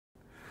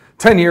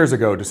10 years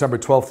ago, December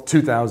 12,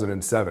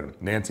 2007,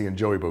 Nancy and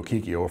Joey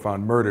Bochicchio were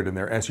found murdered in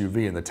their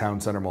SUV in the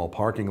Town Center Mall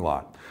parking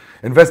lot.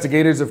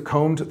 Investigators have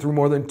combed through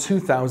more than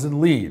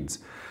 2,000 leads.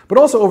 But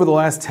also over the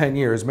last 10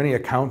 years, many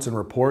accounts and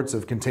reports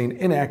have contained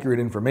inaccurate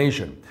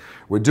information.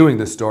 We're doing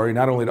this story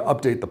not only to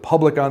update the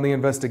public on the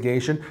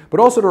investigation, but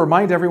also to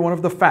remind everyone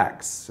of the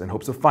facts in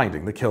hopes of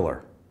finding the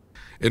killer.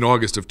 In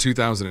August of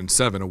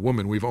 2007, a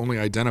woman we've only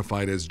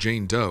identified as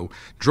Jane Doe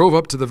drove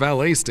up to the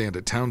valet stand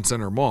at Town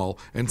Center Mall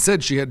and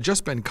said she had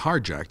just been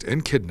carjacked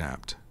and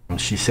kidnapped.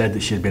 She said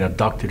that she had been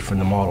abducted from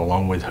the mall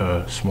along with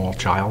her small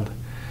child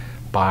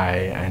by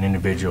an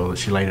individual that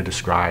she later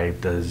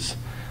described as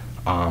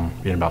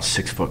being about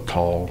 6 foot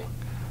tall,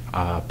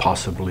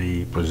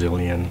 possibly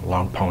Brazilian,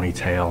 long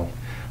ponytail,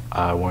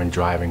 wearing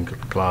driving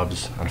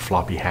gloves and a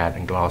floppy hat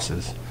and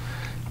glasses.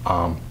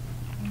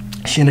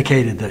 She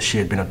indicated that she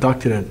had been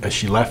abducted as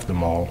she left the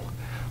mall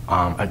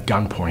at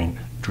gunpoint,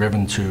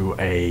 driven to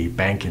a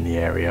bank in the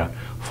area,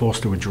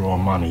 forced to withdraw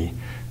money,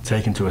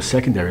 taken to a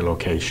secondary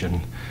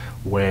location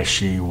where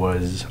she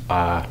was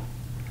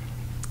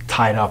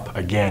tied up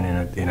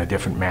again in a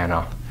different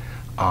manner.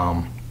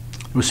 There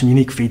were some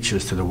unique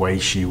features to the way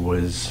she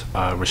was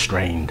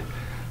restrained.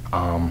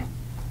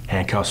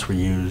 Handcuffs were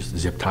used,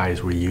 zip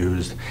ties were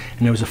used,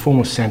 and there was a form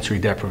of sensory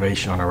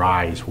deprivation on her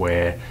eyes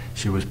where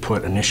she was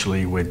put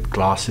initially with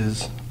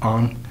glasses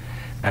on,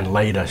 and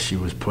later she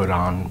was put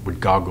on with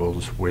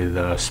goggles with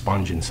a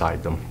sponge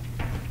inside them.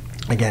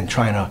 Again,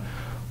 trying to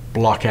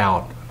block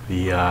out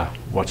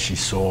what she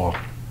saw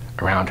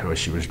around her as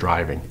she was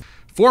driving.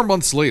 4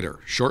 months later,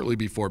 shortly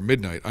before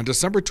midnight, on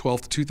December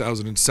 12,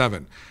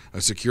 2007,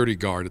 a security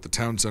guard at the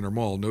Town Center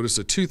Mall noticed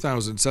a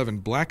 2007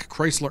 black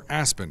Chrysler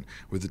Aspen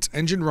with its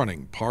engine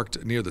running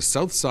parked near the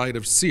south side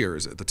of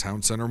Sears at the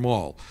Town Center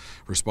Mall.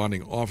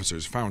 Responding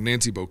officers found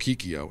Nancy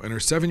Bochicchio and her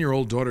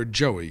 7-year-old daughter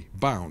Joey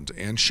bound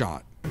and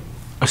shot.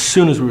 As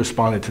soon as we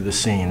responded to the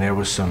scene, there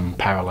was some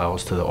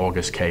parallels to the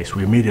August case.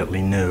 We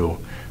immediately knew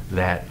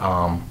that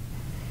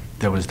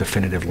there was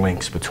definitive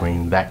links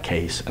between that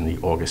case and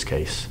the August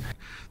case.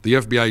 The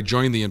FBI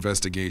joined the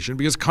investigation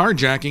because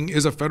carjacking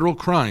is a federal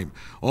crime.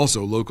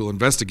 Also, local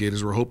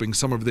investigators were hoping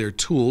some of their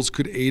tools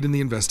could aid in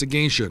the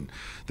investigation.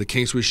 The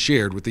case was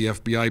shared with the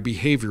FBI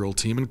behavioral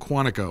team in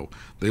Quantico.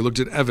 They looked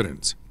at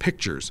evidence,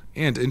 pictures,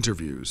 and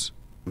interviews.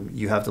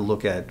 You have to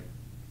look at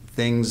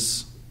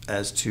things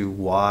as to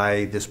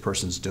why this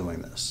person's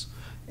doing this.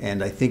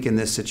 And I think in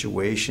this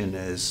situation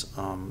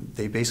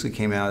they basically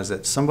came out as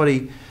that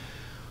somebody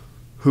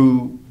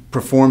who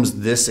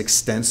performs this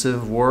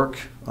extensive work,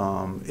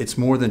 it's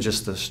more than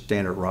just a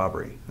standard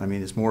robbery. I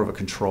mean, it's more of a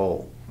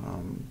control.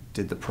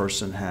 Did the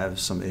person have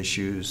some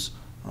issues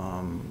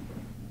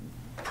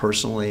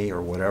personally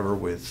or whatever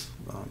with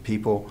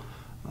people?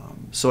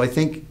 So I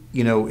think,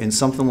 in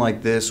something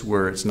like this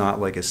where it's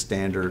not like a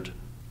standard,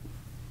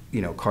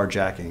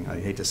 carjacking, I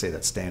hate to say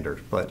that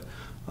standard, but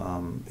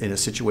in a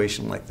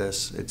situation like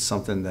this, it's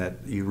something that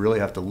you really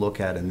have to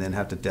look at and then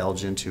have to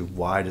delve into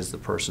why does the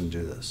person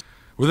do this.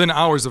 Within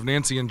hours of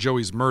Nancy and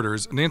Joey's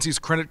murders, Nancy's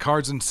credit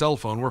cards and cell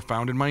phone were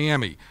found in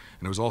Miami,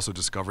 and it was also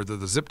discovered that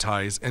the zip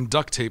ties and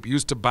duct tape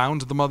used to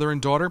bound the mother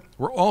and daughter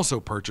were also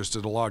purchased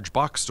at a large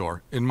box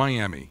store in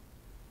Miami.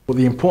 Well,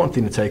 the important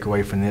thing to take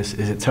away from this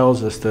is it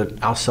tells us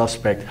that our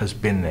suspect has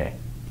been there.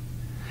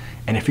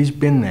 And if he's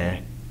been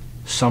there,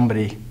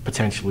 somebody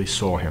potentially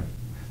saw him.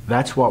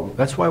 That's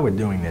why we're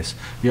doing this.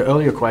 Your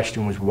earlier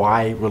question was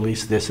why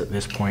release this at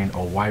this point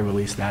or why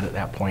release that at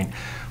that point.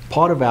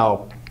 Part of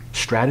our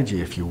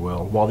strategy, if you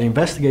will, while the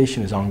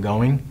investigation is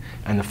ongoing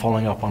and the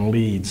following up on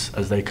leads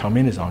as they come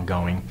in is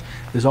ongoing,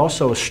 there's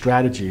also a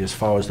strategy as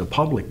far as the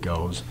public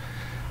goes.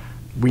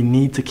 We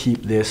need to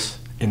keep this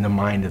in the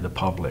mind of the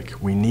public.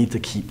 We need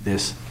to keep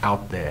this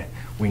out there.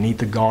 We need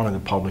to garner the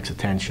public's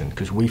attention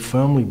because we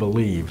firmly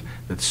believe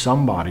that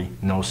somebody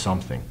knows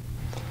something.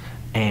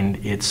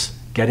 And it's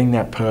getting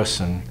that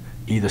person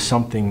either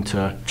something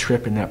to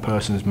trip in that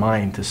person's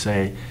mind to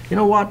say, you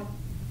know what?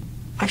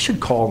 I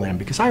should call them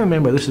because I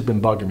remember this has been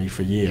bugging me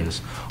for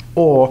years.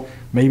 Or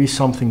maybe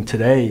something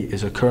today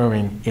is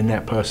occurring in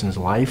that person's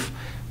life,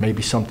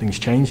 maybe something's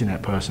changed in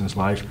that person's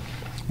life,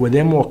 where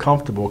they're more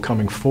comfortable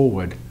coming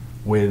forward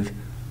with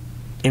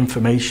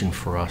information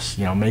for us.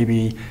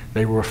 Maybe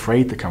they were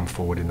afraid to come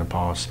forward in the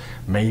past.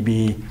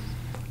 Maybe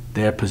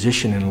their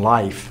position in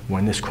life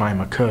when this crime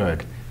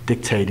occurred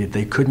dictated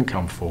they couldn't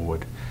come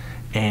forward.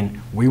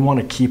 And we want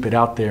to keep it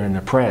out there in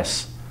the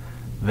press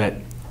that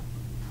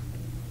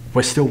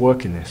we're still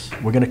working this.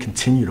 We're going to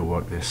continue to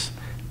work this.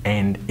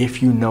 And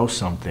if you know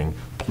something,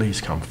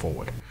 please come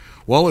forward.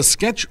 While a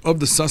sketch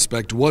of the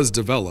suspect was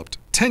developed,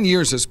 10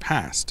 years has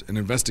passed, and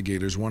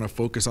investigators want to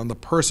focus on the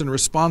person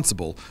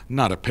responsible,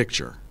 not a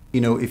picture.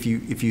 If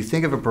you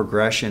think of a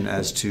progression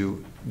as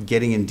to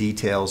getting in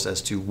details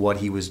as to what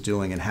he was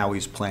doing and how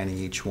he's planning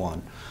each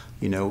one,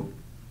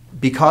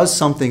 because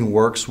something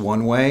works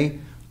one way,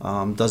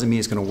 doesn't mean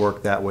it's going to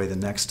work that way the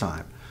next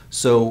time.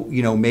 So,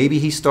 maybe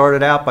he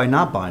started out by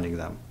not binding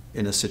them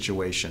in a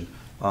situation.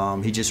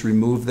 He just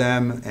removed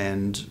them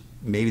and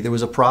maybe there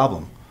was a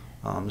problem.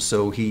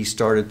 So he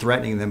started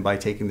threatening them by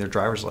taking their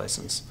driver's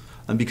license.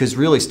 And because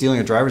really stealing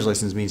a driver's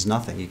license means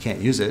nothing. You can't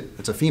use it.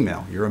 It's a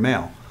female. You're a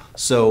male.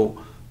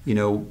 So,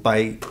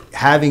 by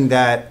having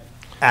that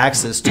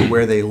access to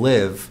where they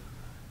live,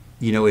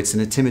 it's an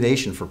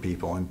intimidation for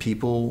people. And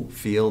people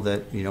feel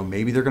that,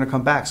 maybe they're going to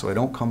come back, so I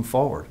don't come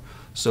forward.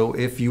 So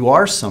if you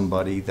are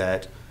somebody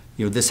that,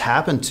 this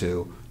happened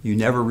to, you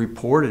never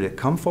reported it,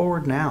 come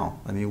forward now.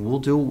 I mean, we'll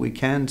do what we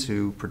can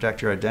to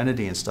protect your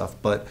identity and stuff.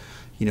 But,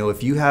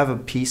 if you have a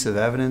piece of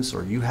evidence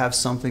or you have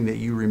something that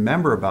you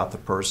remember about the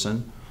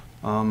person,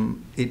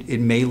 it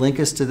may link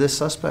us to this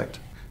suspect.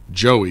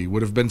 Joey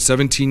would have been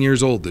 17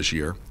 years old this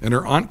year, and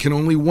her aunt can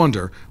only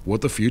wonder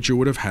what the future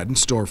would have had in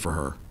store for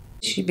her.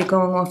 She'd be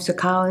going off to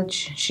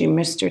college. She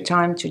missed her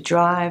time to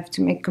drive,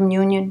 to make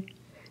communion,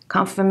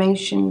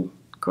 confirmation,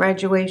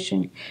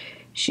 graduation.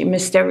 She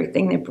missed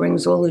everything that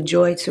brings all the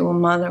joy to a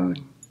mother.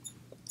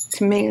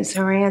 To me, as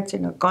her aunt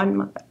and her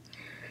godmother.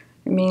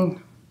 I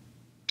mean,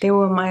 they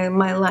were my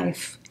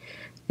life.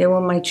 They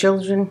were my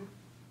children.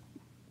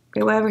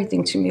 They were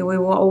everything to me. We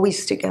were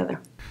always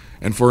together.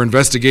 And for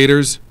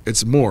investigators,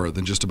 it's more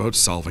than just about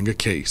solving a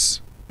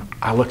case.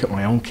 I look at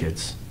my own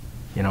kids.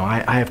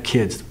 I have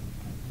kids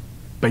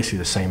basically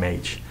the same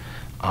age.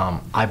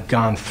 I've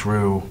gone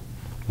through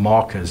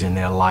markers in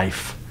their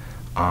life,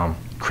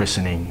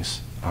 christenings,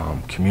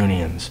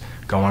 communions,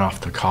 going off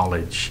to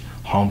college,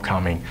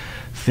 homecoming,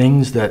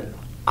 things that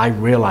I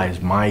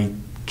realize my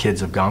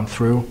kids have gone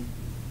through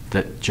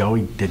that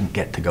Joey didn't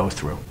get to go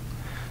through.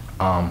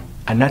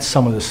 And that's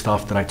some of the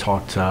stuff that I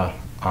talked to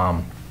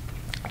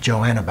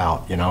Joanne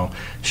about.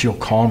 She'll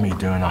call me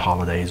during the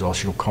holidays, or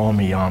she'll call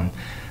me on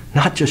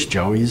not just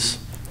Joey's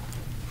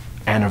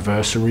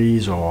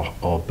anniversaries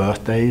or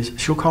birthdays.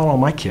 She'll call on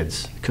my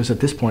kids, because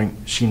at this point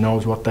she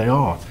knows what they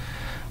are.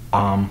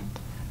 And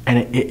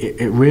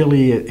it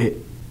really,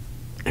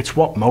 it's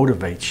what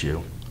motivates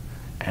you,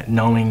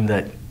 knowing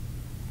that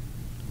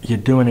you're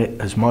doing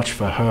it as much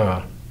for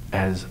her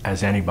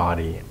as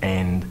anybody,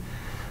 and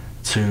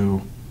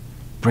to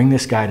bring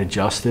this guy to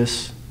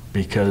justice,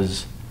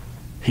 because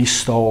he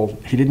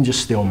didn't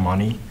just steal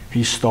money,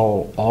 he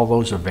stole all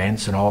those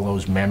events and all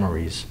those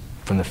memories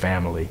from the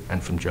family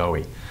and from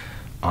Joey.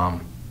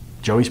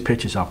 Joey's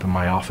picture's up in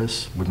my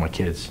office with my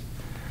kids,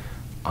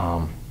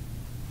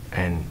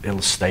 and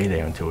it'll stay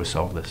there until we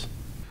solve this.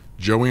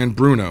 Joanne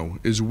Bruno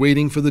is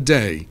waiting for the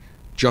day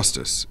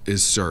justice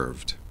is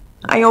served.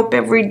 I hope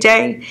every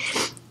day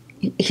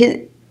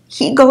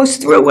he goes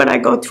through what I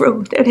go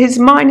through, that his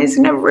mind is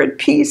never at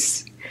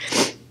peace,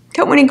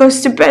 that when he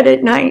goes to bed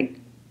at night,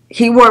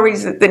 he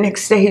worries that the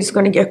next day he's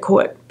going to get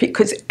caught,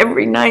 because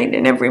every night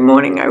and every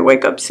morning I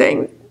wake up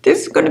saying,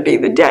 this is going to be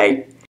the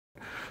day.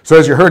 So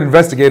as you heard,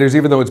 investigators,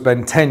 even though it's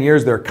been 10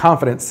 years, they're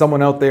confident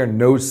someone out there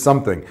knows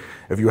something.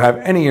 If you have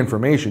any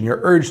information, you're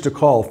urged to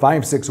call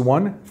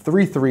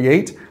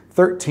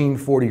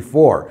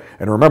 561-338-1344.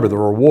 And remember, the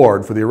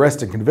reward for the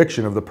arrest and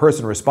conviction of the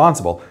person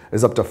responsible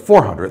is up to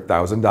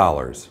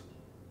 $400,000.